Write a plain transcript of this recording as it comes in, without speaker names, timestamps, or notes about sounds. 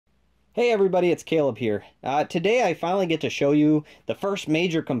Hey everybody, it's Caleb here. Today I finally get to show you the first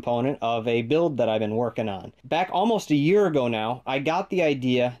major component of a build that I've been working on. Back almost a year ago now, I got the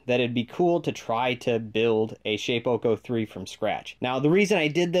idea that it'd be cool to try to build a ShapeOko 3 from scratch. Now the reason I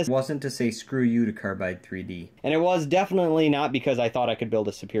did this wasn't to say screw you to Carbide 3D. And it was definitely not because I thought I could build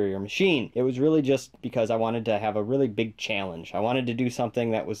a superior machine. It was really just because I wanted to have a really big challenge. I wanted to do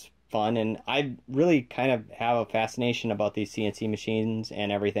something that was fun, and I really kind of have a fascination about these CNC machines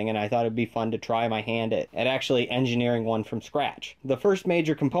and everything, and I thought it'd be fun to try my hand at actually engineering one from scratch. The first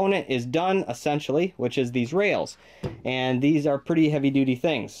major component is done essentially, which is these rails, and these are pretty heavy-duty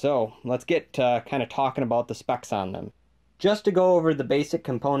things, so let's get kind of talking about the specs on them. Just to go over the basic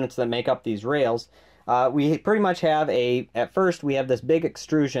components that make up these rails, we pretty much have at first we have this big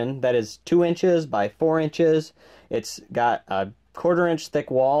extrusion that is 2 inches by 4 inches. It's got a 1/4 inch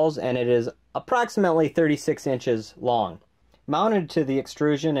thick walls, and it is approximately 36 inches long. Mounted to the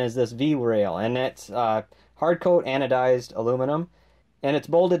extrusion is this V-rail, and it's hard coat anodized aluminum, and it's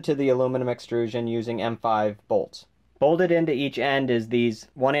bolted to the aluminum extrusion using M5 bolts. Bolted into each end is these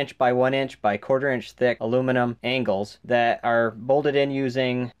 1 inch by 1 inch by 1/4 inch thick aluminum angles that are bolted in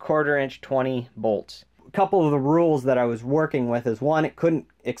using 1/4 inch 20 bolts. A couple of the rules that I was working with is, one, it couldn't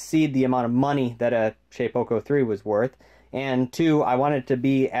exceed the amount of money that a ShapeOko 3 was worth, and two, I wanted to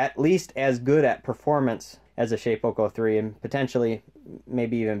be at least as good at performance as a ShapeOko 3 and potentially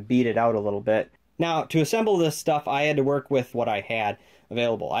maybe even beat it out a little bit. Now, to assemble this stuff, I had to work with what I had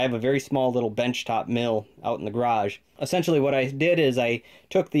available. I have a very small little benchtop mill out in the garage. Essentially what I did is I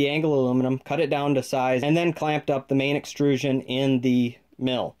took the angle aluminum, cut it down to size, and then clamped up the main extrusion in the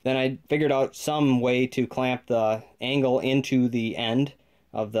mill. Then I figured out some way to clamp the angle into the end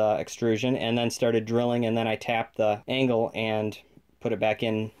of the extrusion, and then started drilling, and then I tapped the angle and put it back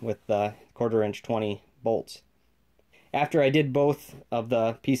in with the 1/4 inch 20 bolts. After I did both of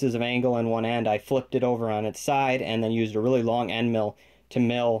the pieces of angle in one end, I flipped it over on its side and then used a really long end mill to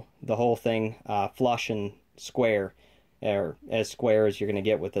mill the whole thing flush and square, or as square as you're going to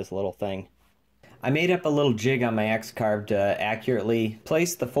get with this little thing. I made up a little jig on my X-carve to accurately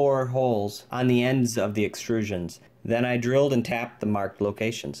place the 4 holes on the ends of the extrusions. Then I drilled and tapped the marked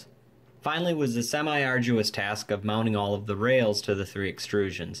locations. Finally was the semi-arduous task of mounting all of the rails to the 3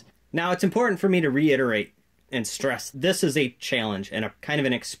 extrusions. Now it's important for me to reiterate and stress this is a challenge and a kind of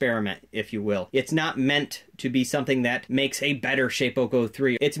an experiment, if you will. It's not meant to be something that makes a better ShapeOko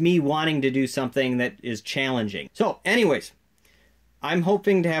 3. It's me wanting to do something that is challenging. So anyways, I'm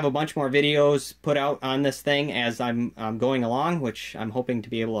hoping to have a bunch more videos put out on this thing as I'm going along, which I'm hoping to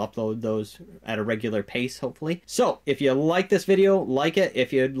be able to upload those at a regular pace, hopefully. So, if you like this video, like it.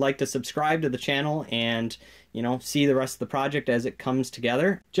 If you'd like to subscribe to the channel and, you know, see the rest of the project as it comes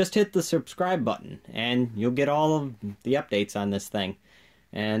together, just hit the subscribe button and you'll get all of the updates on this thing.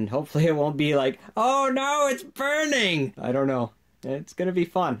 And hopefully it won't be like, oh no, it's burning! I don't know. It's going to be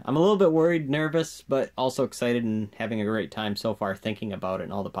fun. I'm a little bit worried, nervous, but also excited and having a great time so far thinking about it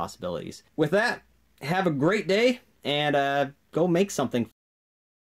and all the possibilities. With that, have a great day and go make something